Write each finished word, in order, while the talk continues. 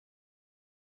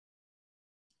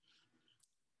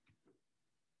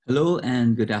Hello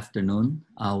and good afternoon.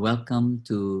 Welcome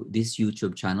to this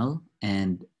YouTube channel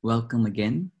and welcome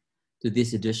again to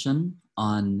this edition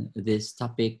on this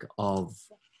topic of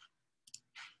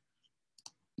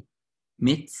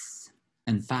myths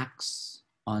and facts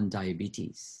on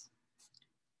diabetes.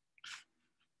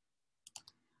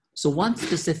 So one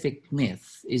specific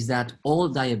myth is that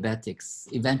all diabetics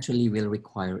eventually will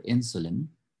require insulin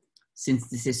since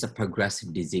this is a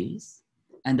progressive disease,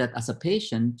 and that as a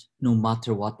patient, no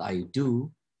matter what I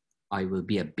do, I will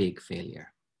be a big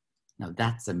failure. Now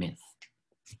that's a myth.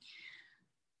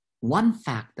 One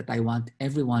fact that I want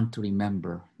everyone to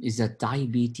remember is that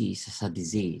diabetes is a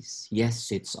disease.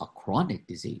 Yes, it's a chronic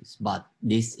disease, but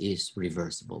this is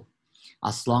reversible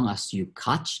as long as you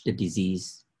catch the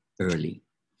disease early.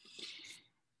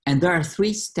 And there are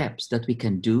 3 steps that we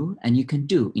can do and you can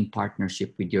do in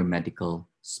partnership with your medical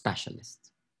specialist.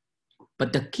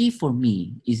 But the key for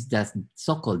me is that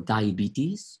so-called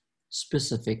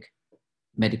diabetes-specific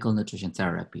medical nutrition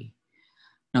therapy.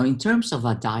 Now, in terms of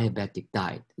a diabetic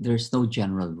diet, there's no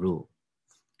general rule.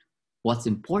 What's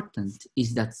important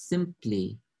is that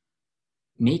simply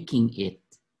making it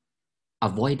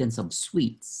avoidance of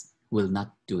sweets will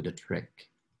not do the trick.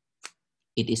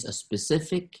 It is a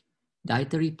specific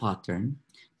dietary pattern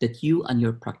that you and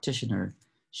your practitioner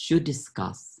should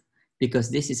discuss, because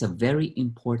this is a very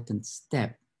important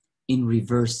step in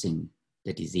reversing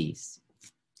the disease.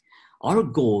 Our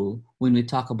goal when we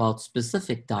talk about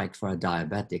specific diet for a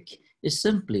diabetic is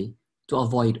simply to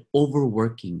avoid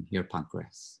overworking your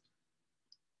pancreas.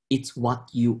 It's what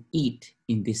you eat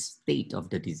in this state of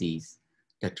the disease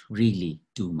that really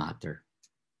do matter.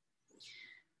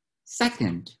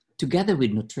 Second, together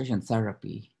with nutrition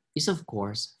therapy is of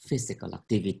course physical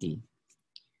activity.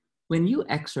 When you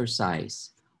exercise,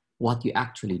 what you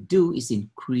actually do is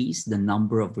increase the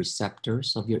number of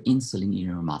receptors of your insulin in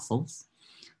your muscles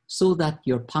so that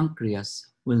your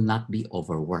pancreas will not be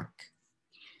overworked.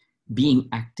 Being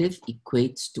active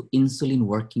equates to insulin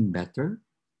working better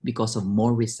because of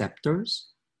more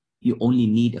receptors. You only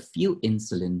need a few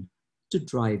insulin to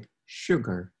drive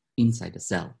sugar inside the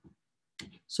cell.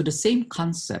 So the same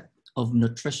concept of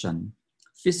nutrition,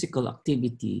 physical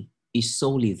activity is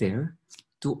solely there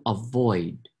to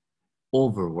avoid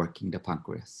overworking the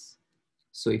pancreas.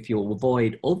 So if you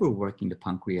avoid overworking the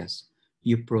pancreas,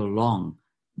 you prolong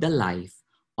the life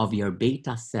of your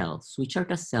beta cells, which are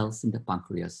the cells in the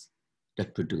pancreas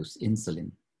that produce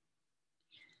insulin.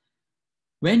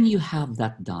 When you have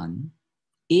that done,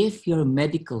 if your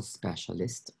medical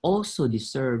specialist also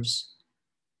deserves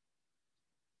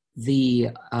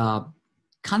the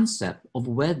concept of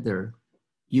whether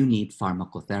you need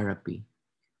pharmacotherapy.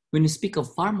 When you speak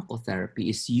of pharmacotherapy,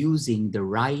 it's using the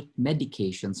right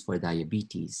medications for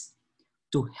diabetes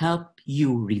to help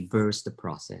you reverse the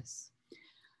process.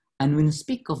 And when you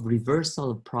speak of reversal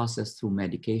of process through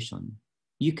medication,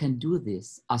 you can do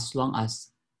this as long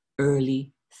as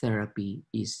early therapy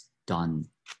is done.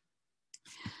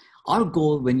 Our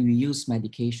goal when we use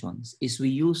medications is we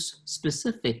use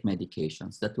specific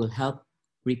medications that will help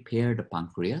repair the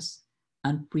pancreas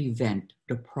and prevent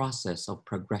the process of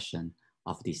progression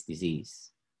of this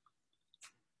disease.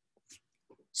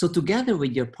 So together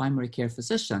with your primary care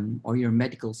physician or your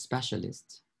medical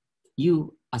specialist,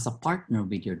 you as a partner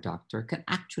with your doctor can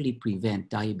actually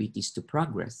prevent diabetes to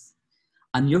progress.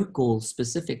 And your goal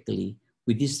specifically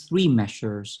with these 3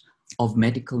 measures of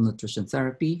medical nutrition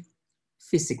therapy,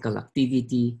 physical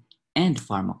activity, and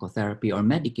pharmacotherapy or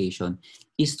medication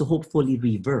is to hopefully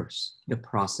reverse the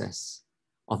process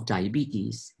of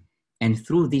diabetes. And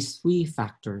through these 3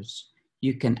 factors,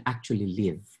 you can actually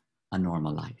live a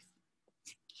normal life.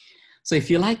 So if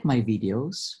you like my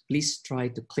videos, please try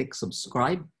to click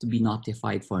subscribe to be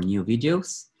notified for new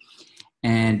videos.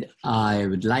 And I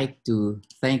would like to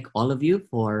thank all of you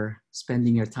for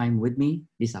spending your time with me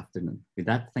this afternoon. With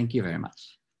that, thank you very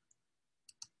much.